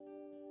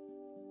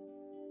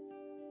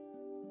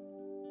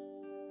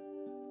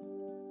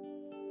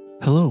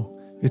Hello,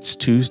 it's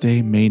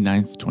Tuesday, May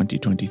 9th,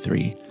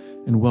 2023,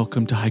 and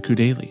welcome to Haiku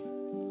Daily,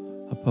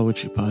 a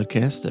poetry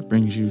podcast that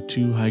brings you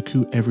 2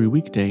 haiku every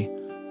weekday,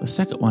 the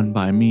second one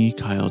by me,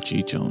 Kyle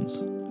G. Jones.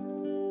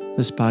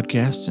 This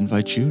podcast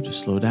invites you to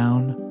slow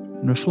down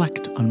and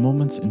reflect on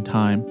moments in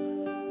time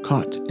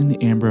caught in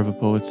the amber of a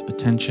poet's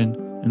attention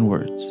and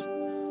words.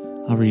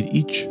 I'll read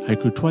each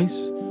haiku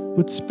twice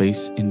with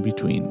space in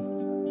between.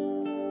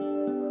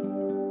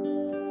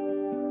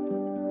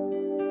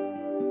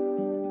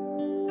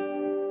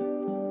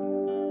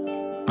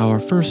 Our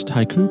first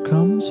haiku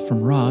comes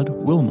from Rod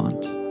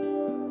Wilmont.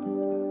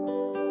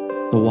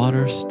 The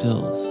water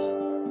stills.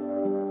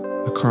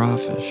 A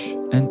crawfish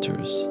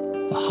enters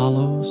the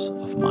hollows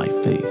of my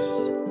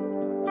face.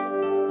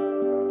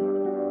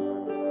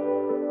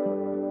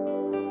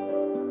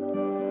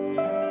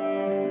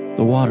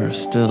 The water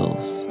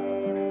stills.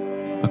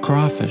 A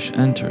crawfish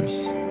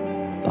enters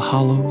the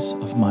hollows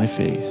of my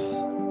face.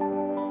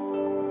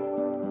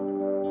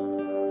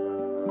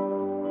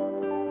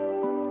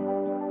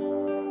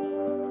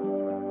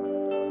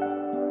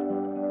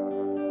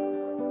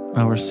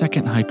 Our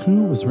second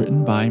haiku was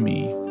written by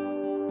me.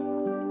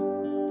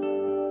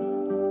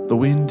 The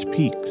wind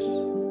peaks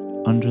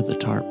under the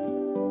tarp,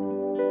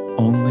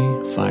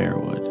 only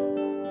firewood.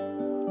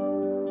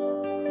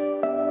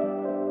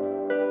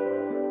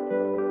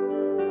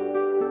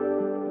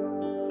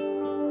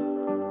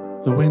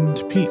 The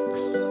wind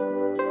peaks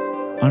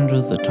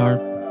under the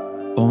tarp,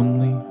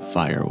 only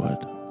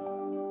firewood.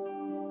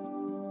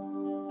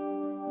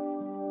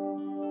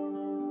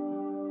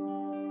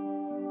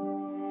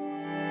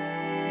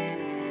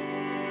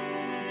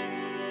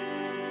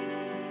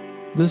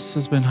 This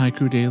has been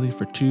Haiku Daily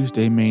for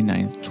Tuesday, May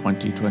 9th,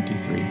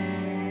 2023.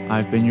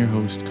 I've been your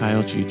host,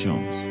 Kyle G.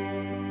 Jones.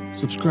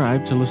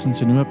 Subscribe to listen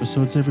to new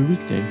episodes every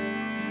weekday.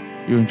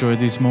 If you enjoy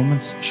these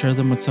moments, share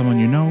them with someone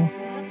you know,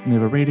 and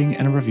leave a rating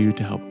and a review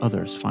to help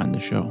others find the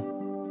show.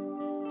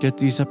 Get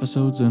these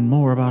episodes and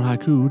more about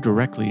haiku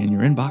directly in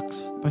your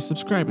inbox by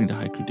subscribing to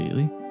Haiku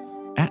Daily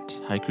at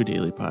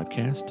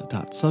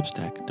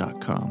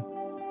haikudailypodcast.substack.com.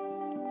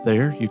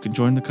 There, you can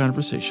join the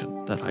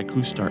conversation that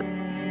haiku start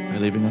by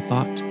leaving a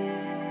thought,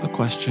 a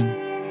question,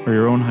 or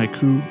your own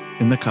haiku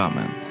in the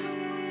comments.